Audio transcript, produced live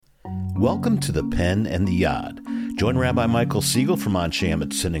Welcome to the Pen and the Yod. Join Rabbi Michael Siegel from Anshe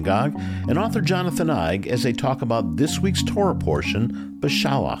Emet Synagogue and author Jonathan Eig as they talk about this week's Torah portion,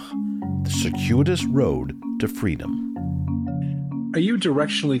 Beshalach, the circuitous road to freedom. Are you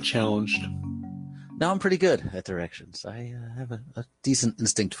directionally challenged? No, I'm pretty good at directions. I have a decent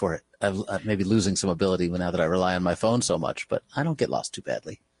instinct for it. I'm maybe losing some ability now that I rely on my phone so much, but I don't get lost too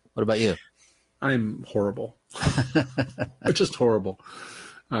badly. What about you? I'm horrible. Just horrible.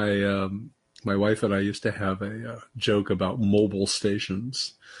 My wife and I used to have a joke about mobile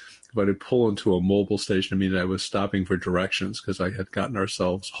stations. If I'd pull into a mobile station, I mean, I was stopping for directions because I had gotten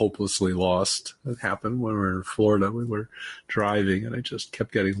ourselves hopelessly lost. It happened when we were in Florida. We were driving, and I just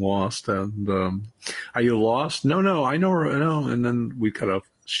kept getting lost. And are you lost? No, I know. And then we kind of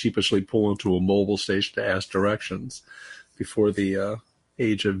sheepishly pull into a mobile station to ask directions before the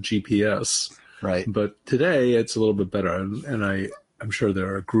age of GPS. Right. But today it's a little bit better, and I'm sure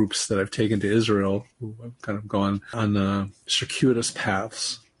there are groups that I've taken to Israel who have kind of gone on circuitous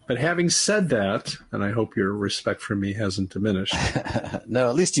paths. But having said that, and I hope your respect for me hasn't diminished. No,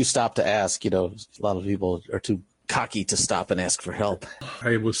 at least you stopped to ask. You know, a lot of people are too cocky to stop and ask for help.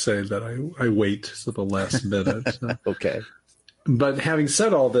 I will say that I wait to the last minute. Okay. But having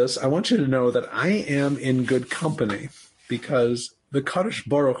said all this, I want you to know that I am in good company because the Kadosh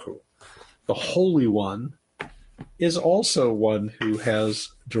Baruch Hu, the Holy One, is also one who has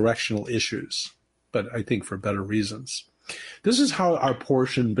directional issues, but I think for better reasons. This is how our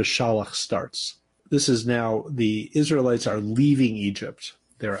portion Beshalach starts. This is now the Israelites are leaving Egypt.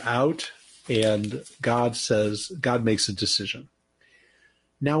 They're out, and God makes a decision.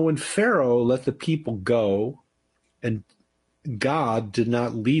 Now, when Pharaoh let the people go, and God did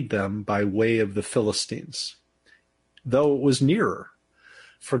not lead them by way of the Philistines, though it was nearer.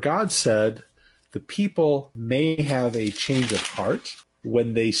 For God said, the people may have a change of heart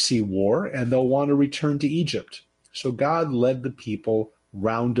when they see war, and they'll want to return to Egypt. So God led the people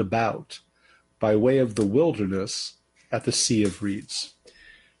round about by way of the wilderness at the Sea of Reeds.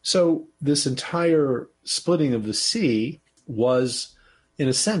 So this entire splitting of the sea was, in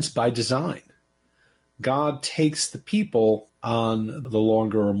a sense, by design. God takes the people on the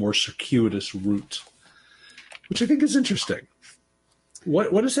longer or more circuitous route, which I think is interesting.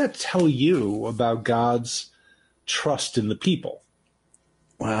 What does that tell you about God's trust in the people?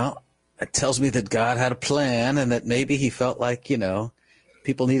 Well, it tells me that God had a plan and that maybe he felt like,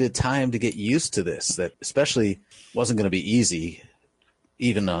 people needed time to get used to this, that especially wasn't going to be easy,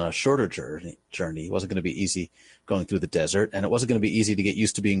 even on a shorter journey. It wasn't going to be easy going through the desert, and it wasn't going to be easy to get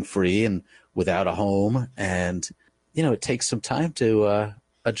used to being free and without a home. And, it takes some time to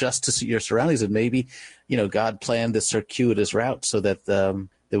adjust to your surroundings, and maybe, God planned this circuitous route so that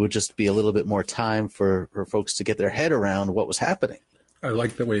there would just be a little bit more time for folks to get their head around what was happening. I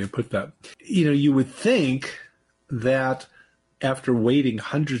like the way you put that. You would think that after waiting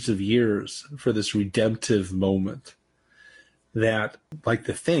hundreds of years for this redemptive moment, that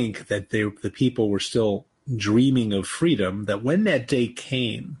the people were still dreaming of freedom, that when that day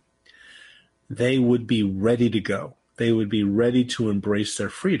came, they would be ready to go. They would be ready to embrace their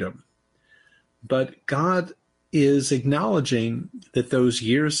freedom. But God is acknowledging that those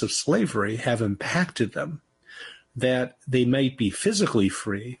years of slavery have impacted them, that they might be physically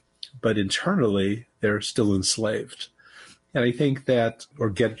free, but internally they're still enslaved. And I think that,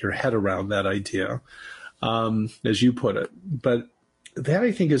 or get your head around that idea, as you put it, but that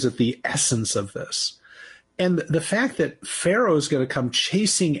I think is at the essence of this. And the fact that Pharaoh is going to come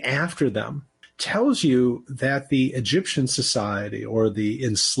chasing after them tells you that the Egyptian society or the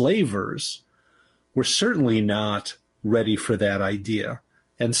enslavers were certainly not ready for that idea.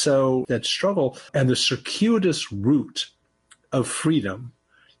 And so that struggle and the circuitous route of freedom,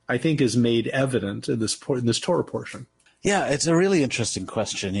 I think, is made evident in this Torah portion. Yeah, it's a really interesting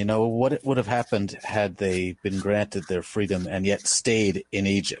question. What would have happened had they been granted their freedom and yet stayed in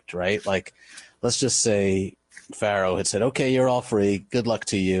Egypt, right? Let's just say Pharaoh had said, okay, you're all free. Good luck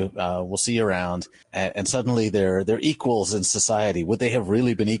to you. We'll see you around. And suddenly they're equals in society. Would they have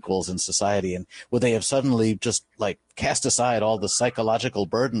really been equals in society? And would they have suddenly just cast aside all the psychological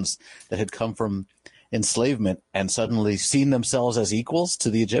burdens that had come from enslavement and suddenly seen themselves as equals to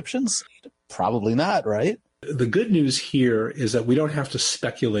the Egyptians? Probably not, right? The good news here is that we don't have to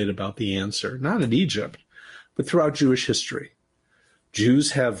speculate about the answer, not in Egypt, but throughout Jewish history.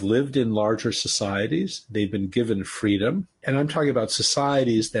 Jews have lived in larger societies. They've been given freedom. And I'm talking about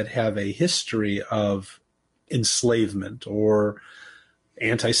societies that have a history of enslavement or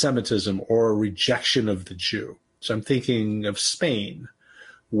anti-Semitism or rejection of the Jew. So I'm thinking of Spain,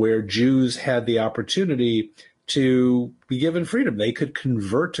 where Jews had the opportunity to be given freedom. They could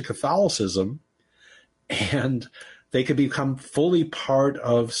convert to Catholicism and they could become fully part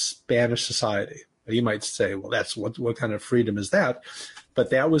of Spanish society. You might say, well, that's what kind of freedom is that? But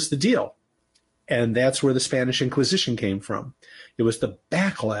that was the deal. And that's where the Spanish Inquisition came from. It was the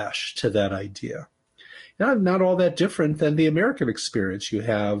backlash to that idea. Not all that different than the American experience. You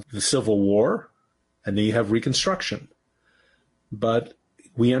have the Civil War, and then you have Reconstruction. But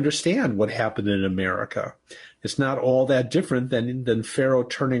we understand what happened in America. It's not all that different than Pharaoh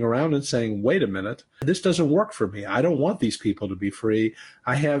turning around and saying, wait a minute, this doesn't work for me. I don't want these people to be free.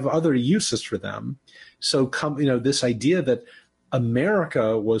 I have other uses for them. So this idea that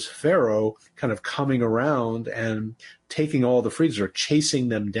America was Pharaoh kind of coming around and taking all the freedoms or chasing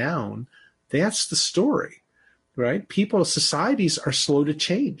them down, that's the story, right? Societies are slow to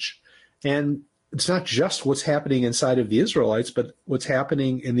change. And it's not just what's happening inside of the Israelites, but what's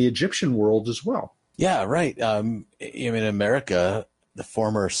happening in the Egyptian world as well. Yeah, right. In America, the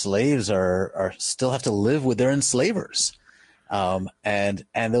former slaves are still have to live with their enslavers. And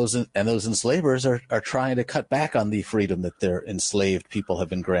those enslavers are trying to cut back on the freedom that their enslaved people have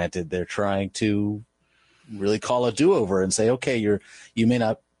been granted. They're trying to really call a do-over and say, okay, you may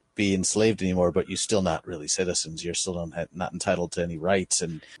not be enslaved anymore, but you're still not really citizens. You're still not entitled to any rights,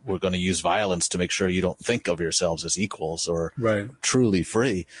 and we're going to use violence to make sure you don't think of yourselves as equals or truly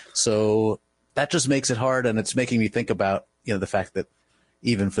free. So that just makes it hard, and it's making me think about the fact that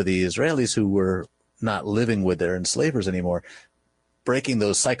even for the Israelis who were not living with their enslavers anymore, breaking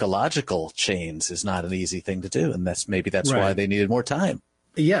those psychological chains is not an easy thing to do, and that's why they needed more time.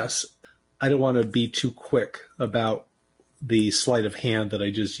 Yes, I don't want to be too quick about the sleight of hand that I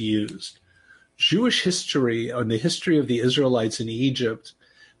just used. Jewish history and the history of the Israelites in Egypt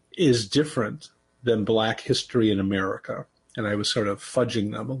is different than Black history in America. And I was sort of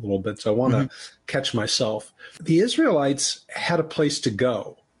fudging them a little bit, so I want to catch myself. The Israelites had a place to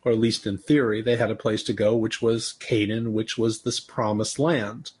go, or at least in theory, they had a place to go, which was Canaan, which was this promised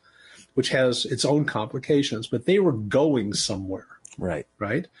land, which has its own complications, but they were going somewhere. Right?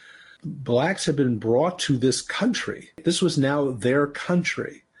 Blacks had been brought to this country. This was now their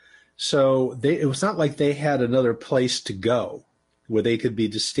country. So it was not like they had another place to go where they could be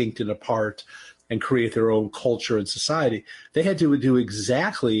distinct and apart and create their own culture and society. They had to do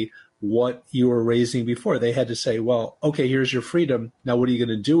exactly what you were raising before. They had to say, well, okay, here's your freedom. Now what are you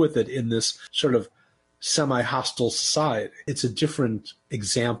going to do with it in this sort of semi-hostile society? It's a different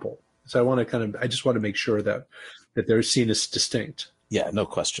example. So I just want to make sure that they're seen as distinct. Yeah, no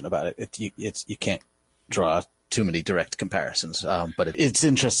question about it. You can't draw too many direct comparisons, but it's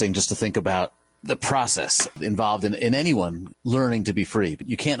interesting just to think about the process involved in anyone learning to be free. But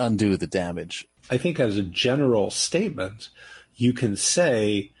you can't undo the damage. I think as a general statement, you can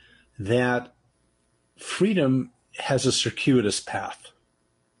say that freedom has a circuitous path.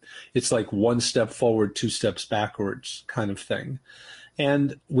 It's like one step forward, two steps backwards kind of thing.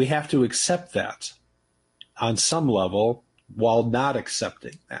 And we have to accept that on some level, while not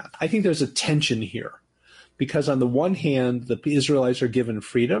accepting that. I think there's a tension here because on the one hand, the Israelites are given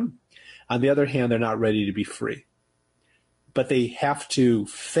freedom. On the other hand, they're not ready to be free. But they have to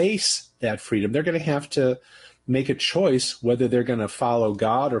face that freedom. They're going to have to make a choice whether they're going to follow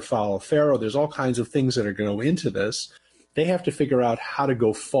God or follow Pharaoh. There's all kinds of things that are going to go into this. They have to figure out how to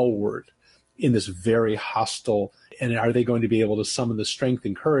go forward in this very hostile, and are they going to be able to summon the strength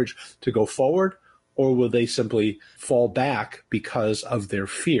and courage to go forward? Or will they simply fall back because of their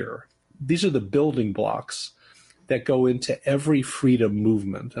fear? These are the building blocks that go into every freedom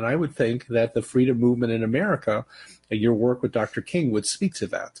movement. And I would think that the freedom movement in America, your work with Dr. King would speak to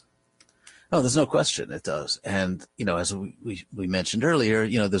that. Oh, there's no question it does. And, as we mentioned earlier,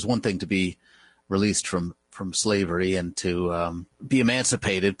 there's one thing to be released from slavery and to be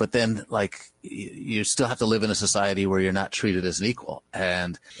emancipated, but then you still have to live in a society where you're not treated as an equal,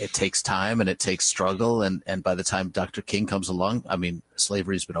 and it takes time and it takes struggle. And by the time Dr. King comes along,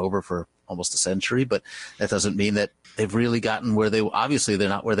 slavery's been over for almost a century, but that doesn't mean that they've really gotten obviously they're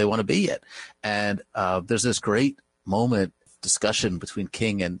not where they want to be yet. And there's this great discussion between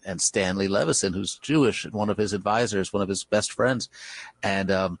King and Stanley Levison, who's Jewish, and one of his advisors, one of his best friends.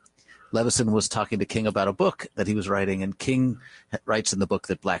 And Levison was talking to King about a book that he was writing, and King writes in the book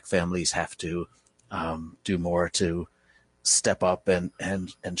that Black families have to do more to step up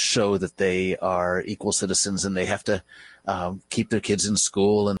and show that they are equal citizens, and they have to keep their kids in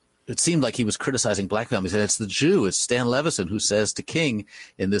school. And it seemed like he was criticizing Black families, and it's it's Stan Levison who says to King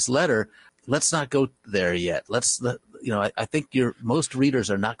in this letter, let's not go there yet. I think most readers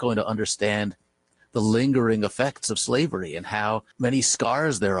are not going to understand the lingering effects of slavery and how many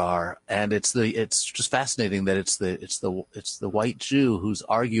scars there are. And it's just fascinating that it's the white Jew who's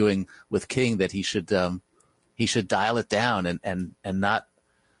arguing with King that he should dial it down and not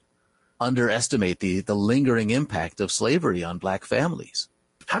underestimate the lingering impact of slavery on black families.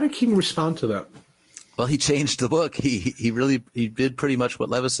 How did King respond to that? Well, he changed the book. He did pretty much what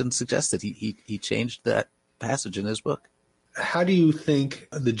Leveson suggested. He changed that passage in his book. How do you think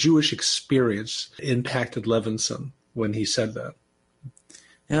the Jewish experience impacted Levinson when he said that?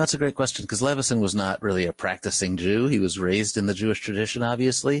 Yeah, that's a great question, because Leveson was not really a practicing Jew. He was raised in the Jewish tradition,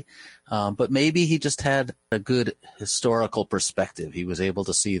 obviously, but maybe he just had a good historical perspective. He was able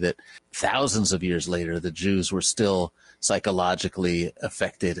to see that thousands of years later, the Jews were still psychologically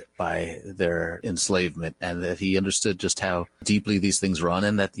affected by their enslavement, and that he understood just how deeply these things run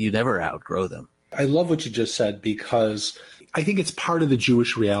and that you never outgrow them. I love what you just said, because I think it's part of the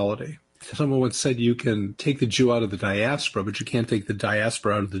Jewish reality. Someone once said you can take the Jew out of the diaspora, but you can't take the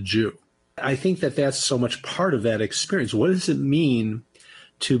diaspora out of the Jew. I think that that's so much part of that experience. What does it mean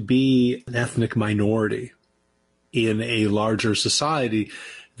to be an ethnic minority in a larger society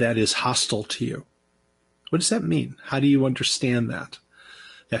that is hostile to you? What does that mean? How do you understand that?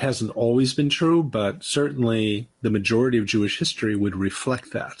 That hasn't always been true, but certainly the majority of Jewish history would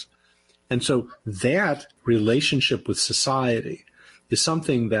reflect that. And so that relationship with society is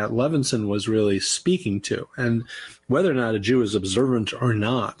something that Levinson was really speaking to. And whether or not a Jew is observant or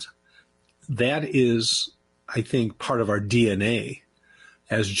not, that is, I think, part of our DNA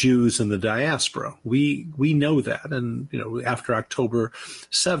as Jews in the diaspora. We know that. And, after October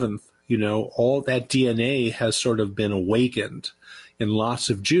 7th, all that DNA has sort of been awakened in lots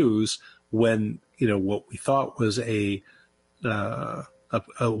of Jews when, what we thought was a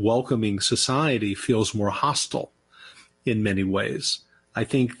welcoming society feels more hostile in many ways. I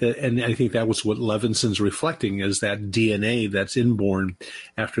think that was what Levinson's reflecting, is that DNA that's inborn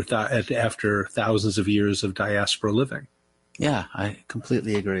after thousands of years of diaspora living. Yeah, I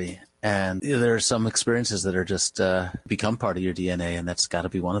completely agree. And there are some experiences that are just become part of your DNA, and that's got to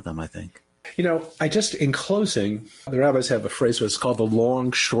be one of them, I think. In closing, the rabbis have a phrase that's called the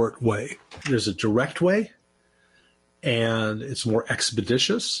long, short way. There's a direct way, and it's more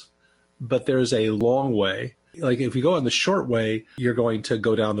expeditious, but there's a long way. Like if you go on the short way, you're going to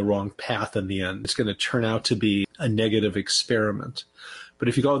go down the wrong path in the end. It's going to turn out to be a negative experiment. But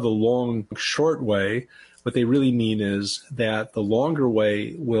if you go the long, short way, what they really mean is that the longer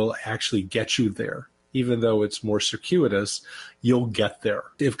way will actually get you there. Even though it's more circuitous, you'll get there.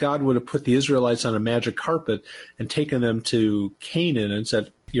 If God would have put the Israelites on a magic carpet and taken them to Canaan and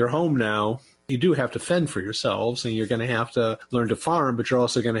said, "You're home now," you do have to fend for yourselves, and you're going to have to learn to farm, but you're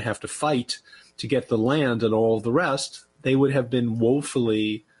also going to have to fight to get the land and all the rest, they would have been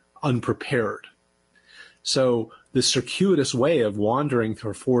woefully unprepared. So the circuitous way of wandering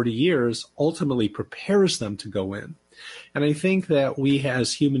for 40 years ultimately prepares them to go in. And I think that we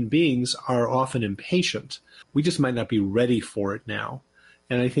as human beings are often impatient. We just might not be ready for it now.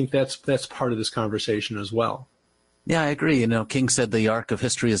 And I think that's part of this conversation as well. Yeah, I agree. King said the arc of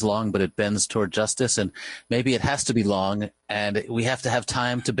history is long, but it bends toward justice. And maybe it has to be long, and we have to have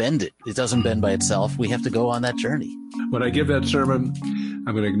time to bend it. It doesn't bend by itself. We have to go on that journey. When I give that sermon,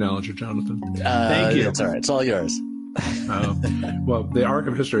 I'm going to acknowledge it, Jonathan. Thank you. It's all right. It's all yours. Well, the arc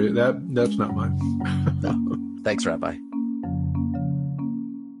of history, that's not mine. No. Thanks, Rabbi.